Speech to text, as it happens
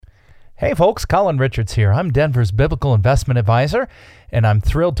Hey folks, Colin Richards here. I'm Denver's Biblical Investment Advisor, and I'm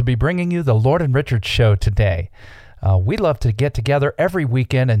thrilled to be bringing you the Lord and Richards Show today. We love to get together every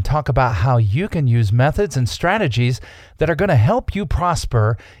weekend and talk about how you can use methods and strategies that are going to help you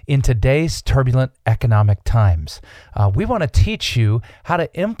prosper in today's turbulent economic times. We want to teach you how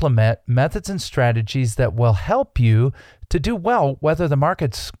to implement methods and strategies that will help you to do well, whether the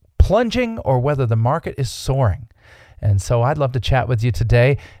market's plunging or whether the market is soaring. And so I'd love to chat with you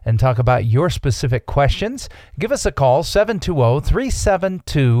today and talk about your specific questions. Give us a call,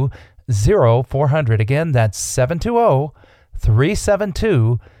 720-372-0400. Again, that's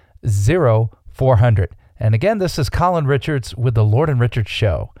 720-372-0400. And again, this is Colin Richards with the Lord and Richards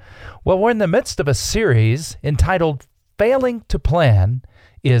Show. Well, we're in the midst of a series entitled Failing to Plan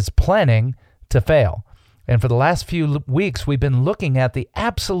is Planning to Fail. And for the last few weeks, we've been looking at the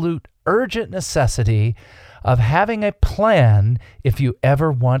absolute urgent necessity of having a plan if you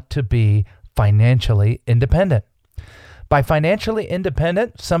ever want to be financially independent. By financially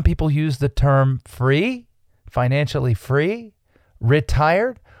independent, some people use the term free, financially free,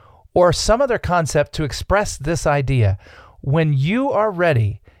 retired, or some other concept to express this idea. When you are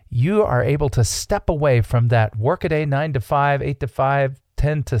ready, you are able to step away from that workaday 9 to 5, 8 to 5,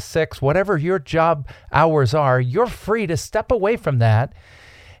 10 to 6, whatever your job hours are, you're free to step away from that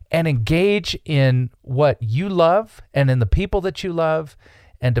and engage in what you love and in the people that you love,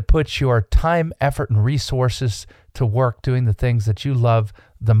 and to put your time, effort, and resources to work doing the things that you love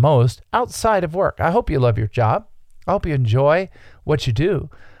the most outside of work. I hope you love your job. I hope you enjoy what you do.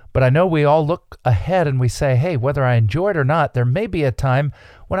 But I know we all look ahead and we say, hey, whether I enjoy it or not, there may be a time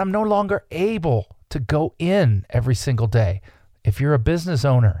when I'm no longer able to go in every single day. If you're a business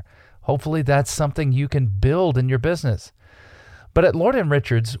owner, hopefully that's something you can build in your business. But at Lord &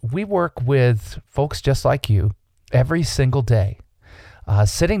 Richards, we work with folks just like you every single day,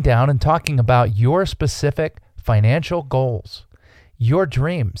 sitting down and talking about your specific financial goals, your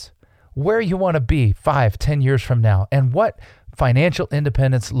dreams, where you want to be 5, 10 years from now, and what financial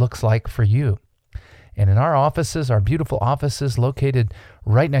independence looks like for you. And in our offices, our beautiful offices located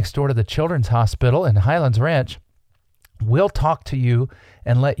right next door to the Children's Hospital in Highlands Ranch, we'll talk to you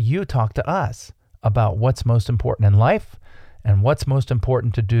and let you talk to us about what's most important in life and what's most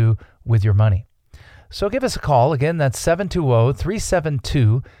important to do with your money. So give us a call. Again, that's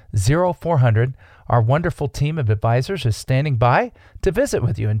 720-372-0400. Our wonderful team of advisors is standing by to visit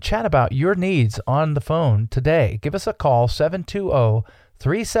with you and chat about your needs on the phone today. Give us a call,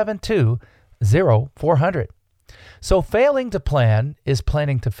 720-372-0400. So failing to plan is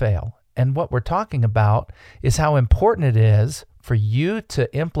planning to fail. And what we're talking about is how important it is for you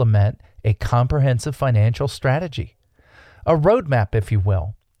to implement a comprehensive financial strategy. A roadmap, if you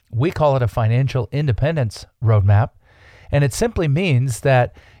will. We call it a financial independence roadmap, and it simply means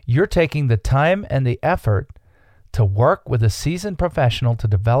that you're taking the time and the effort to work with a seasoned professional to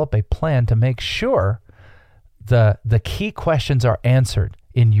develop a plan to make sure the key questions are answered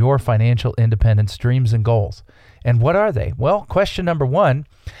in your financial independence dreams and goals. And what are they? Well, question number 1,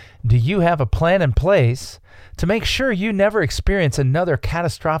 do you have a plan in place to make sure you never experience another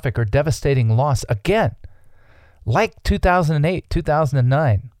catastrophic or devastating loss again? Like 2008,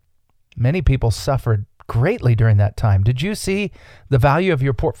 2009, many people suffered greatly during that time. Did you see the value of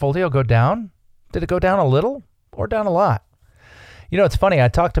your portfolio go down? Did it go down a little or down a lot? You know, it's funny. I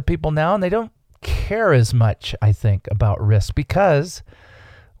talk to people now and they don't care as much, I think, about risk, because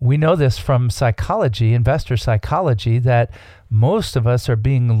we know this from psychology, investor psychology, that most of us are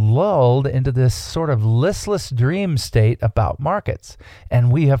being lulled into this sort of listless dream state about markets.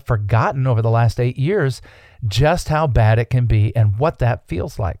 And we have forgotten over the last 8 years just how bad it can be and what that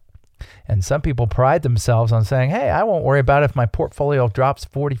feels like. And some people pride themselves on saying, hey, I won't worry about it if my portfolio drops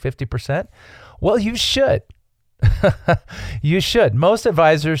 40, 50%. Well, you should. You should. Most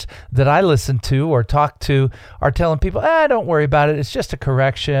advisors that I listen to or talk to are telling people, don't worry about it. It's just a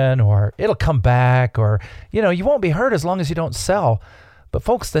correction, or it'll come back, or, you won't be hurt as long as you don't sell. But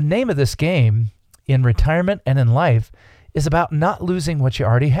folks, the name of this game in retirement and in life is about not losing what you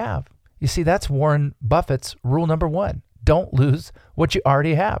already have. You see, that's Warren Buffett's rule number 1. Don't lose what you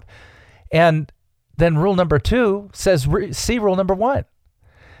already have. And then rule number 2 says, see rule number 1.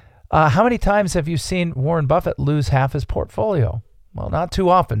 How many times have you seen Warren Buffett lose half his portfolio? Well, not too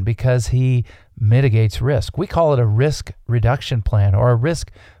often, because he mitigates risk. We call it a risk reduction plan or a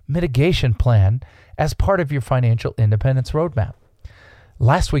risk mitigation plan as part of your financial independence roadmap.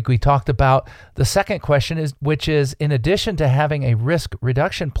 Last week, we talked about the second question, which is, in addition to having a risk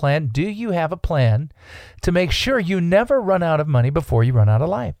reduction plan, do you have a plan to make sure you never run out of money before you run out of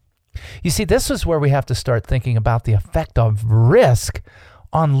life? You see, this is where we have to start thinking about the effect of risk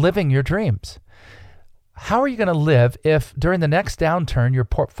on living your dreams. How are you going to live if during the next downturn, your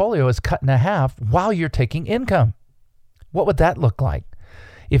portfolio is cut in half while you're taking income? What would that look like?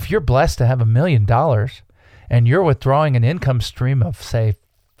 If you're blessed to have $1 million and you're withdrawing an income stream of, say,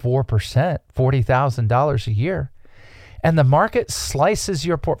 4%, $40,000 a year, and the market slices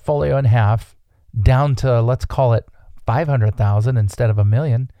your portfolio in half down to, let's call it 500,000 instead of $1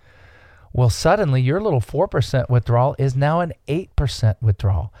 million, well, suddenly your little 4% withdrawal is now an 8%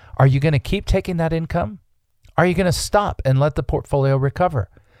 withdrawal. Are you going to keep taking that income? Are you going to stop and let the portfolio recover?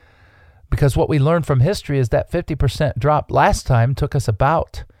 Because what we learned from history is that 50% drop last time took us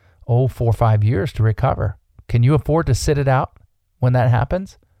about, 4 or 5 years to recover. Can you afford to sit it out when that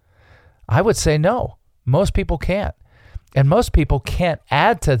happens? I would say no. Most people can't. And most people can't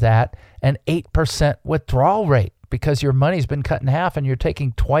add to that an 8% withdrawal rate because your money's been cut in half and you're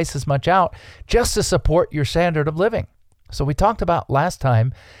taking twice as much out just to support your standard of living. So we talked about last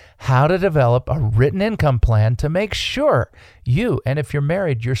time how to develop a written income plan to make sure you, and if you're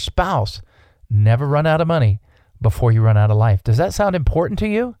married, your spouse, never run out of money before you run out of life. Does that sound important to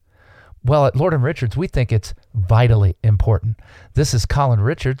you? Well, at Lord & Richards, we think it's vitally important. This is Colin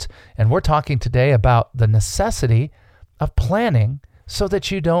Richards, and we're talking today about the necessity of planning so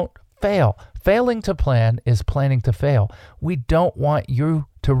that you don't fail. Failing to plan is planning to fail. We don't want you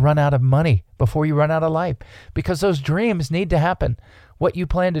to run out of money before you run out of life because those dreams need to happen. What you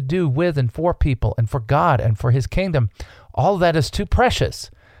plan to do with and for people and for God and for His kingdom, all of that is too precious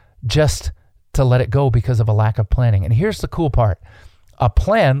just to let it go because of a lack of planning. And here's the cool part. A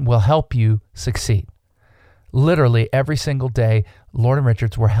plan will help you succeed. Literally every single day, Lord &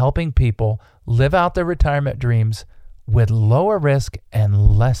 Richards, we're helping people live out their retirement dreams with lower risk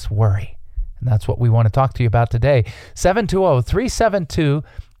and less worry. And that's what we want to talk to you about today.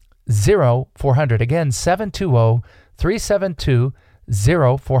 720-372-0400. Again,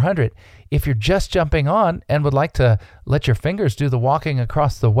 720-372-0400. If you're just jumping on and would like to let your fingers do the walking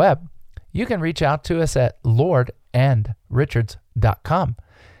across the web, you can reach out to us at lordandrichards.com.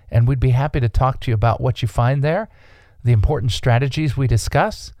 And we'd be happy to talk to you about what you find there, the important strategies we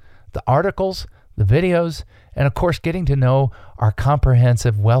discuss, the articles, the videos, and of course, getting to know our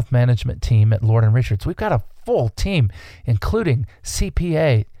comprehensive wealth management team at Lord & Richards. We've got a full team, including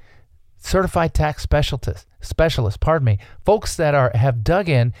CPA, certified tax specialists, folks that have dug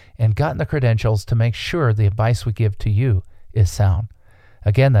in and gotten the credentials to make sure the advice we give to you is sound.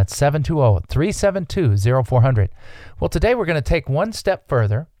 Again, that's 720-372-0400. Well, today we're going to take one step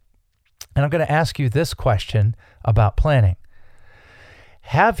further, and I'm going to ask you this question about planning.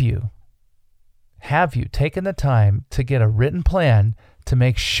 Have you taken the time to get a written plan to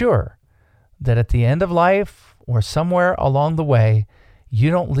make sure that at the end of life or somewhere along the way, you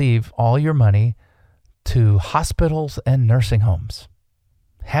don't leave all your money to hospitals and nursing homes?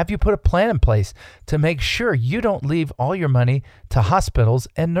 Have you put a plan in place to make sure you don't leave all your money to hospitals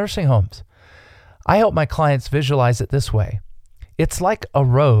and nursing homes? I help my clients visualize it this way. It's like a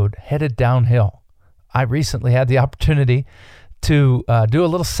road headed downhill. I recently had the opportunity to do a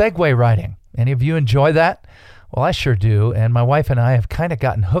little Segway riding. Any of you enjoy that? Well, I sure do. And my wife and I have kind of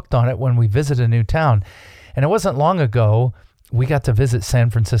gotten hooked on it when we visit a new town. And it wasn't long ago we got to visit San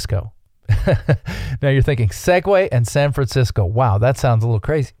Francisco. Now you're thinking Segway and San Francisco. Wow, that sounds a little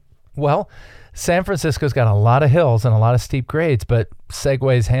crazy. Well, San Francisco's got a lot of hills and a lot of steep grades, but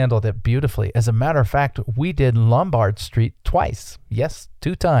Segway's handled it beautifully. As a matter of fact, we did Lombard Street twice. Yes,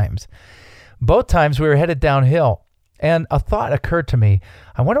 2 times. Both times we were headed downhill. And a thought occurred to me.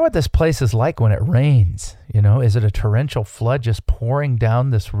 I wonder what this place is like when it rains. Is it a torrential flood just pouring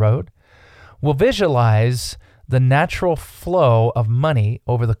down this road? We'll visualize the natural flow of money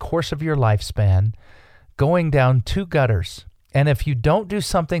over the course of your lifespan going down 2 gutters. And if you don't do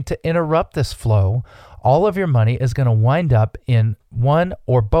something to interrupt this flow, all of your money is going to wind up in one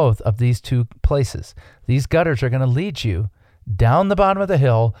or both of these 2 places. These gutters are going to lead you down the bottom of the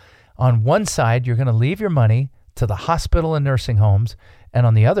hill. On one side, you're going to leave your money to the hospital and nursing homes, and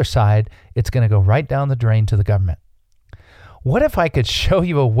on the other side, it's going to go right down the drain to the government. What if I could show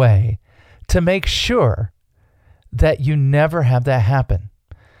you a way to make sure that you never have that happen?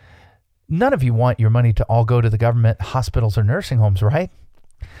 None of you want your money to all go to the government, hospitals, or nursing homes, right?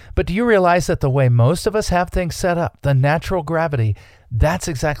 But do you realize that the way most of us have things set up, the natural gravity, that's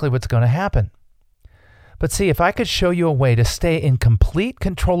exactly what's going to happen. But see, if I could show you a way to stay in complete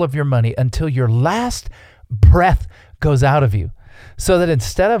control of your money until your last breath goes out of you, so that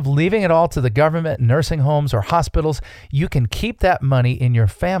instead of leaving it all to the government, nursing homes, or hospitals, you can keep that money in your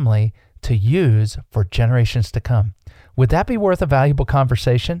family to use for generations to come. Would that be worth a valuable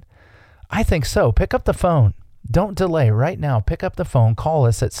conversation? I think so. Pick up the phone. Don't delay right now. Pick up the phone. Call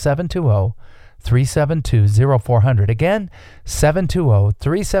us at 720-372-0400. Again,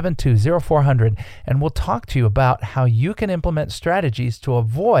 720-372-0400. And we'll talk to you about how you can implement strategies to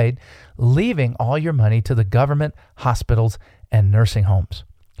avoid leaving all your money to the government, hospitals, and nursing homes.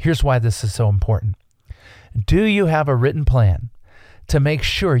 Here's why this is so important. Do you have a written plan to make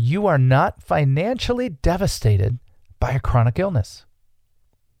sure you are not financially devastated by a chronic illness?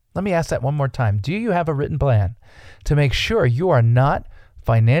 Let me ask that one more time. Do you have a written plan to make sure you are not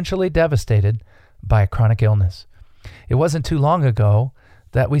financially devastated by a chronic illness? It wasn't too long ago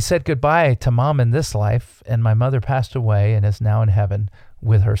that we said goodbye to Mom in this life, and my mother passed away and is now in heaven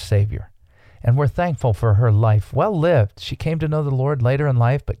with her Savior. And we're thankful for her life well lived. She came to know the Lord later in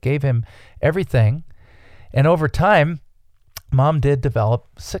life, but gave him everything. And over time, Mom did develop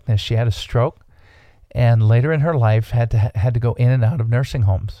sickness. She had a stroke, and later in her life had to go in and out of nursing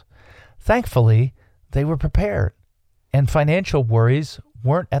homes. Thankfully, they were prepared, and financial worries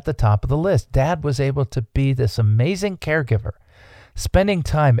weren't at the top of the list. Dad was able to be this amazing caregiver, spending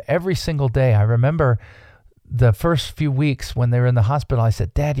time every single day. I remember the first few weeks when they were in the hospital, I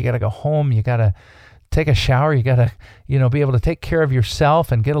said, Dad, you got to go home. You got to take a shower. You got to, be able to take care of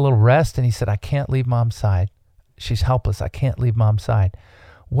yourself and get a little rest. And he said, I can't leave Mom's side. She's helpless. I can't leave Mom's side.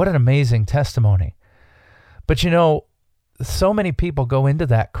 What an amazing testimony. But so many people go into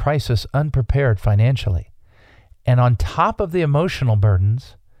that crisis unprepared financially. And on top of the emotional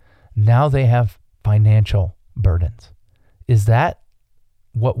burdens, now they have financial burdens. Is that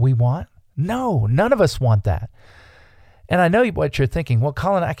what we want? No, none of us want that. And I know what you're thinking. Well,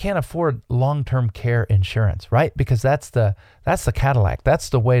 Colin, I can't afford long-term care insurance, right? Because that's the Cadillac. That's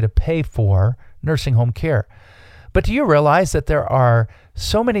the way to pay for nursing home care. But do you realize that there are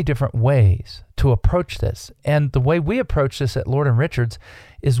so many different ways to approach this? And the way we approach this at Lord & Richards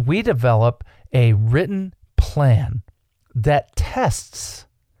is we develop a written plan that tests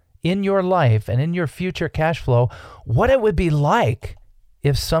in your life and in your future cash flow what it would be like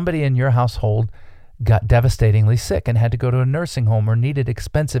if somebody in your household got devastatingly sick and had to go to a nursing home or needed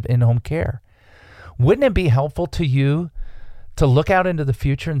expensive in-home care. Wouldn't it be helpful to you to look out into the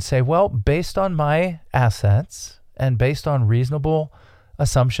future and say, well, based on my assets and based on reasonable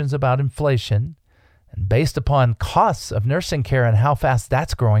assumptions about inflation and based upon costs of nursing care and how fast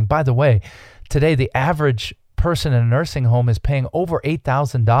that's growing. By the way, today the average person in a nursing home is paying over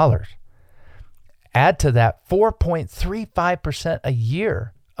 $8,000. Add to that 4.35% a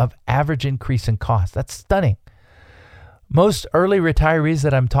year of average increase in cost. That's stunning. Most early retirees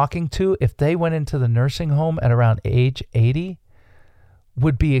that I'm talking to, if they went into the nursing home at around age 80,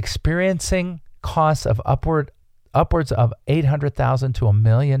 would be experiencing costs of upwards of $800,000 to $1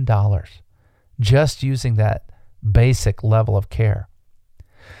 million just using that basic level of care.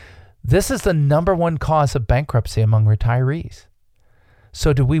 This is the number one cause of bankruptcy among retirees.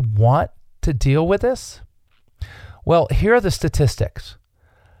 So do we want to deal with this? Well, here are the statistics.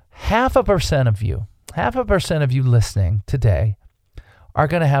 0.5% of you listening today are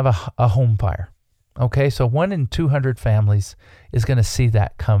going to have a home fire. Okay, so 1 in 200 families is going to see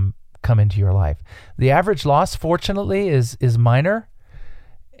that come into your life. The average loss, fortunately, is minor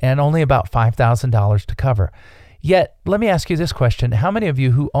and only about $5,000 to cover. Yet, let me ask you this question. How many of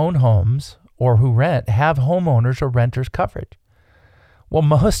you who own homes or who rent have homeowners or renters coverage? Well,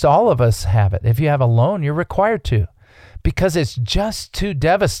 most all of us have it. If you have a loan, you're required to, because it's just too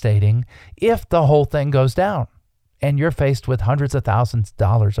devastating if the whole thing goes down and you're faced with hundreds of thousands of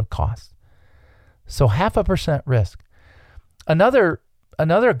dollars of costs. So 0.5% risk. Another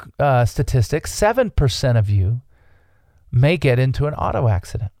statistic, 7% of you may get into an auto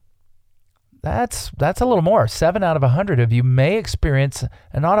accident. That's a little more. 7 out of 100 of you may experience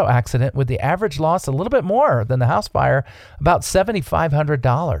an auto accident with the average loss a little bit more than the house fire, about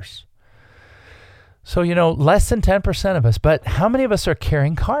 $7,500. So, less than 10% of us, but how many of us are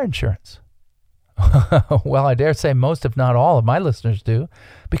carrying car insurance? Well, I dare say most, if not all of my listeners do,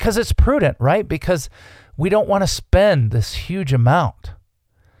 because it's prudent, right? Because we don't want to spend this huge amount.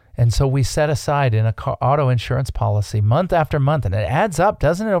 And so we set aside in a auto insurance policy month after month, and it adds up,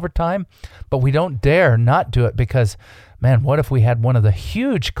 doesn't it, over time? But we don't dare not do it because, man, what if we had one of the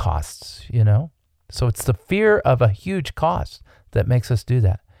huge costs, So it's the fear of a huge cost that makes us do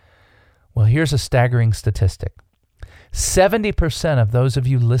that. Well, here's a staggering statistic. 70% of those of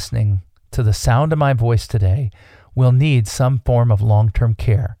you listening to the sound of my voice today will need some form of long-term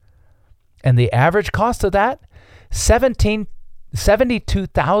care. And the average cost of that,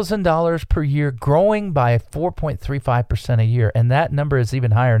 $72,000 per year, growing by 4.35% a year. And that number is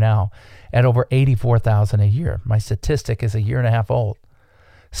even higher now at over $84,000 a year. My statistic is a year and a half old.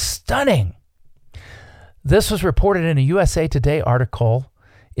 Stunning. This was reported in a USA Today article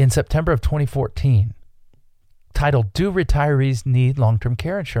in September of 2014 titled, "Do Retirees Need Long-Term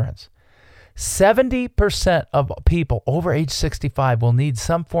Care Insurance?" 70% of people over age 65 will need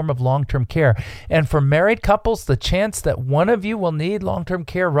some form of long-term care. And for married couples, the chance that one of you will need long-term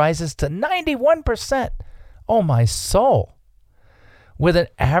care rises to 91%. Oh, my soul. With an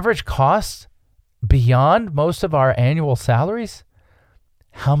average cost beyond most of our annual salaries,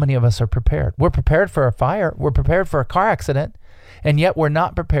 how many of us are prepared? We're prepared for a fire. We're prepared for a car accident. And yet we're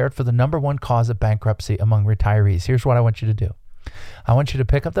not prepared for the number one cause of bankruptcy among retirees. Here's what I want you to do. I want you to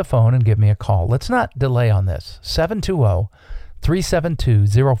pick up the phone and give me a call. Let's not delay on this.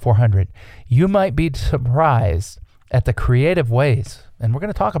 720-372-0400. You might be surprised at the creative ways, and we're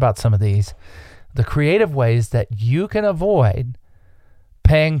going to talk about some of these, the creative ways that you can avoid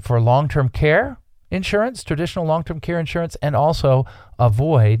paying for long-term care insurance, traditional long-term care insurance, and also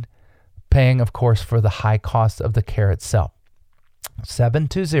avoid paying, of course, for the high cost of the care itself.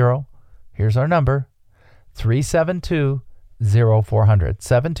 720, here's our number, 372-0400,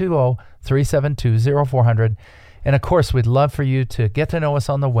 720-372-0400. And of course, we'd love for you to get to know us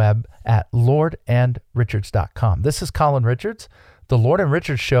on the web at lordandrichards.com. This is Colin Richards, the Lord and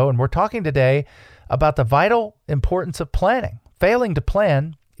Richards Show, and we're talking today about the vital importance of planning. Failing to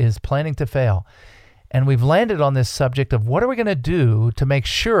plan is planning to fail. And we've landed on this subject of what are we going to do to make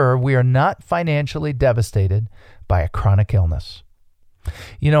sure we are not financially devastated by a chronic illness.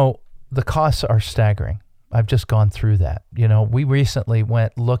 You know, the costs are staggering. I've just gone through that. You know, we recently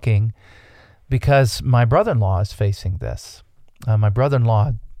went looking because my brother-in-law is facing this. My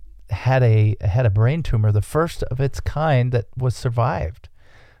brother-in-law had a brain tumor, the first of its kind that was survived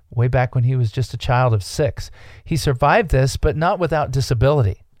way back when he was just a child of 6. He survived this, but not without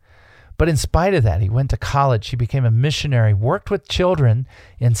disability. But in spite of that, he went to college. He became a missionary, worked with children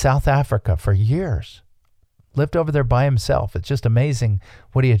in South Africa for years. Lived over there by himself. It's just amazing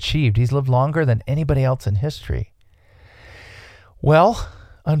what he achieved. He's lived longer than anybody else in history. Well,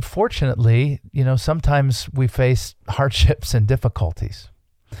 unfortunately, you know, sometimes we face hardships and difficulties.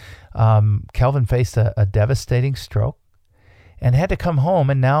 Kelvin faced a devastating stroke and had to come home.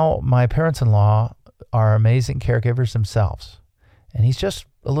 And now my parents-in-law are amazing caregivers themselves. And he's just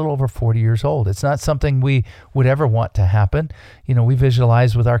a little over 40 years old. It's not something we would ever want to happen. You know, we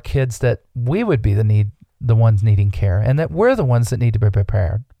visualize with our kids that we would be the ones needing care, and that we're the ones that need to be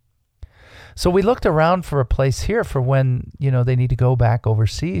prepared. So we looked around for a place here for when, you know, they need to go back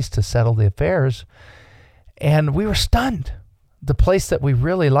overseas to settle the affairs. And we were stunned. The place that we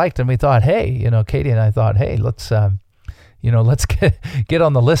really liked, and we thought, hey, you know, Katie and I thought, hey, let's get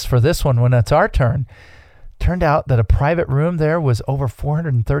on the list for this one when it's our turn. Turned out that a private room there was over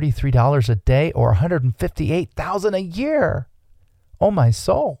 $433 a day or $158,000 a year. Oh, my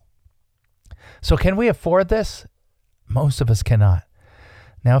soul. So can we afford this? Most of us cannot.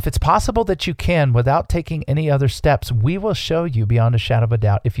 Now, if it's possible that you can without taking any other steps, we will show you beyond a shadow of a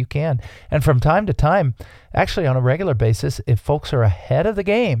doubt if you can. And from time to time, actually on a regular basis, if folks are ahead of the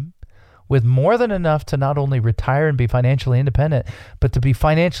game with more than enough to not only retire and be financially independent, but to be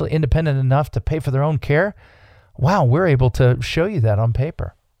financially independent enough to pay for their own care, wow, we're able to show you that on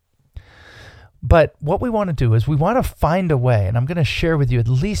paper. But what we want to do is we want to find a way, and I'm going to share with you at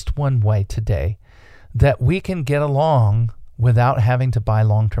least one way today that we can get along without having to buy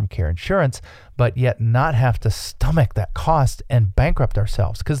long-term care insurance, but yet not have to stomach that cost and bankrupt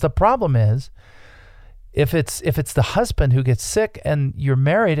ourselves. Because the problem is, if it's the husband who gets sick and you're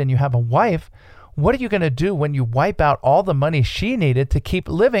married and you have a wife, what are you going to do when you wipe out all the money she needed to keep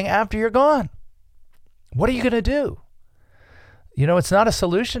living after you're gone? What are you going to do? You know, it's not a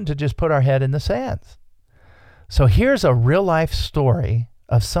solution to just put our head in the sands. So here's a real life story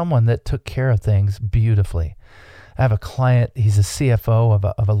of someone that took care of things beautifully. I have a client, he's a CFO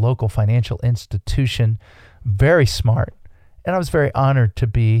of a local financial institution, very smart. And I was very honored to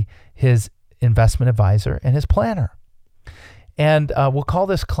be his investment advisor and his planner. And we'll call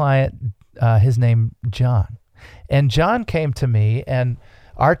this client, his name, John. And John came to me and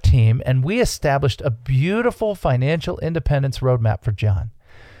our team, and we established a beautiful financial independence roadmap for John.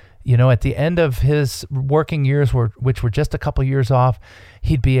 You know, at the end of his working years, which were just a couple years off,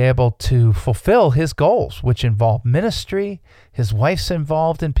 he'd be able to fulfill his goals, which involve ministry. His wife's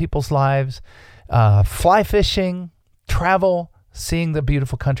involved in people's lives, fly fishing, travel, seeing the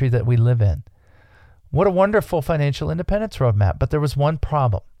beautiful country that we live in. What a wonderful financial independence roadmap. But there was one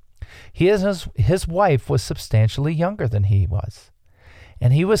problem. His wife was substantially younger than he was.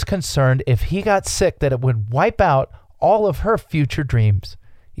 And he was concerned if he got sick that it would wipe out all of her future dreams.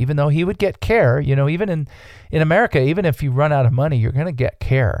 Even though he would get care, you know, even in America, even if you run out of money, you're going to get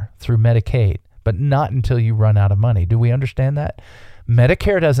care through Medicaid. but not until you run out of money. Do we understand that?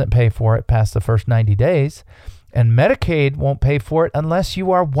 Medicare doesn't pay for it past the first 90 days, and Medicaid won't pay for it unless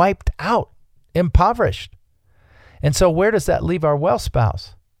you are wiped out, impoverished. And so where does that leave our well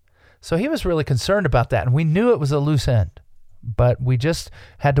spouse? So he was really concerned about that, and we knew it was a loose end, but we just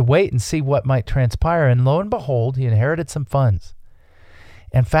had to wait and see what might transpire. And lo and behold, he inherited some funds.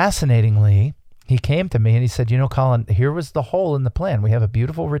 And fascinatingly, he came to me and he said, Colin, here was the hole in the plan. We have a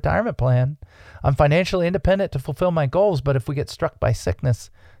beautiful retirement plan. I'm financially independent to fulfill my goals, but if we get struck by sickness,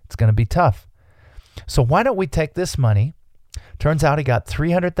 it's going to be tough. So why don't we take this money? Turns out he got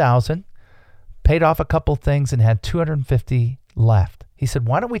 $300,000, paid off a couple things, and had $250 left. He said,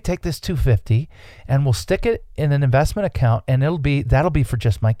 why don't we take this $250 and we'll stick it in an investment account, and that'll be for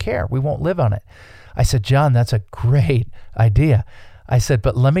just my care. We won't live on it. I said, John, that's a great idea. I said,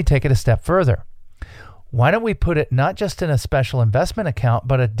 but let me take it a step further. Why don't we put it not just in a special investment account,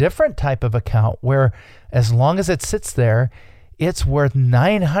 but a different type of account where as long as it sits there, it's worth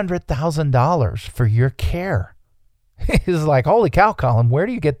 $900,000 for your care. He's like, holy cow, Colin, where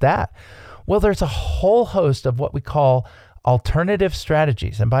do you get that? Well, there's a whole host of what we call alternative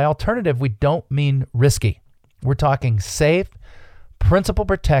strategies. And by alternative, we don't mean risky. We're talking safe, principal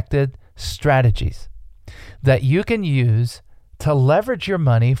protected strategies that you can use to leverage your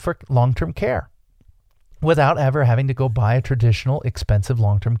money for long-term care without ever having to go buy a traditional expensive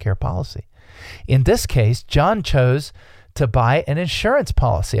long-term care policy. In this case, John chose to buy an insurance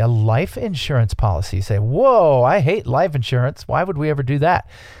policy, a life insurance policy. You say, whoa, I hate life insurance. Why would we ever do that?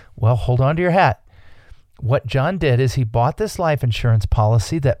 Well, hold on to your hat. What John did is he bought this life insurance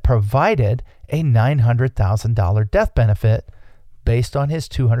policy that provided a $900,000 death benefit based on his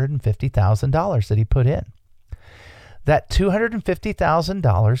 $250,000 that he put in. That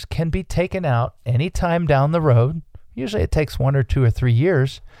 $250,000 can be taken out anytime down the road. Usually it takes 1 or 2 or 3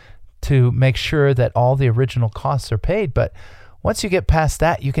 years to make sure that all the original costs are paid. But once you get past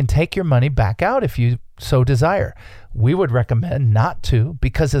that, you can take your money back out if you so desire. We would recommend not to,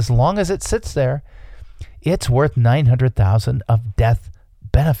 because as long as it sits there, it's worth $900,000 of death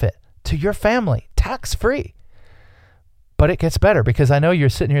benefit to your family, tax-free. But it gets better, because I know you're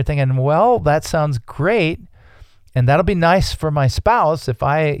sitting here thinking, well, that sounds great, and that'll be nice for my spouse if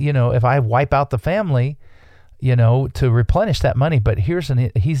I wipe out the family, to replenish that money. But here's an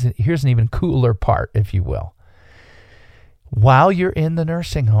even cooler part, if you will. While you're in the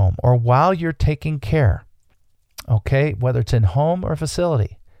nursing home or while you're taking care, okay, whether it's in home or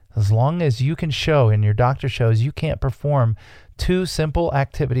facility, as long as you can show and your doctor shows you can't perform 2 simple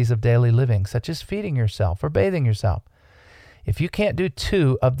activities of daily living, such as feeding yourself or bathing yourself. If you can't do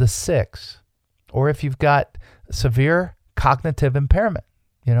 2 of the 6, or if you've got severe cognitive impairment,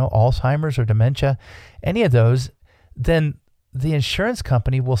 Alzheimer's or dementia, any of those, then the insurance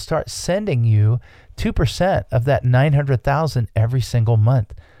company will start sending you 2% of that $900,000 every single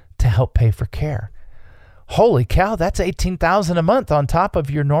month to help pay for care. Holy cow, that's $18,000 a month on top of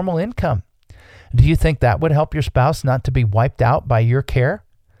your normal income. Do you think that would help your spouse not to be wiped out by your care?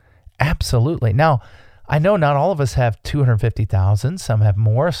 Absolutely. Now, I know not all of us have $250,000. Some have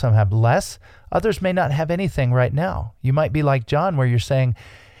more, some have less. Others may not have anything right now. You might be like John, where you're saying,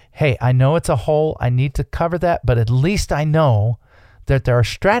 hey, I know it's a hole. I need to cover that, but at least I know that there are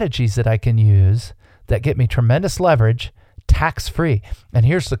strategies that I can use that get me tremendous leverage, tax-free. And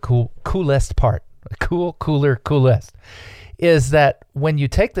here's the coolest part. Coolest, is that when you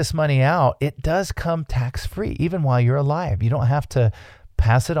take this money out, it does come tax-free, even while you're alive. You don't have to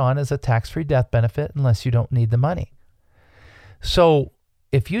pass it on as a tax-free death benefit unless you don't need the money. So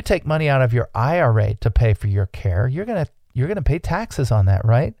if you take money out of your IRA to pay for your care, you're gonna pay taxes on that,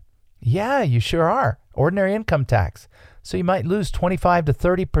 right? Yeah, you sure are. Ordinary income tax. So you might lose 25 to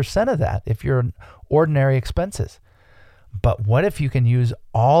 30% of that if you're in ordinary expenses. But what if you can use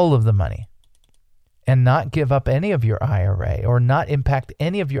all of the money and not give up any of your IRA or not impact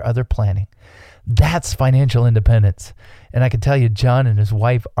any of your other planning? That's financial independence. And I can tell you, John and his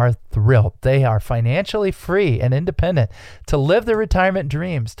wife are thrilled. They are financially free and independent to live their retirement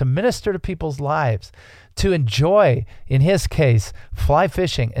dreams, to minister to people's lives, to enjoy, in his case, fly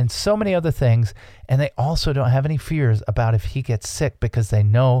fishing and so many other things. And they also don't have any fears about if he gets sick, because they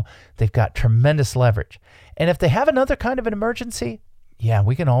know they've got tremendous leverage. And if they have another kind of an emergency, yeah,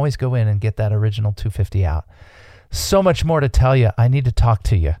 we can always go in and get that original $250 out. So much more to tell you. I need to talk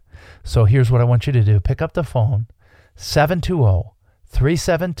to you. So here's what I want you to do. Pick up the phone,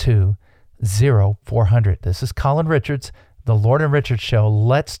 720-372-0400. This is Colin Richards, the Lord and Richards Show.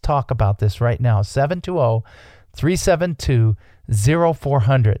 Let's talk about this right now,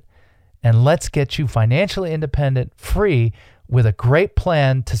 720-372-0400. And let's get you financially independent, free, with a great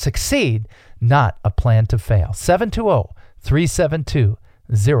plan to succeed, not a plan to fail. 720-372-0400.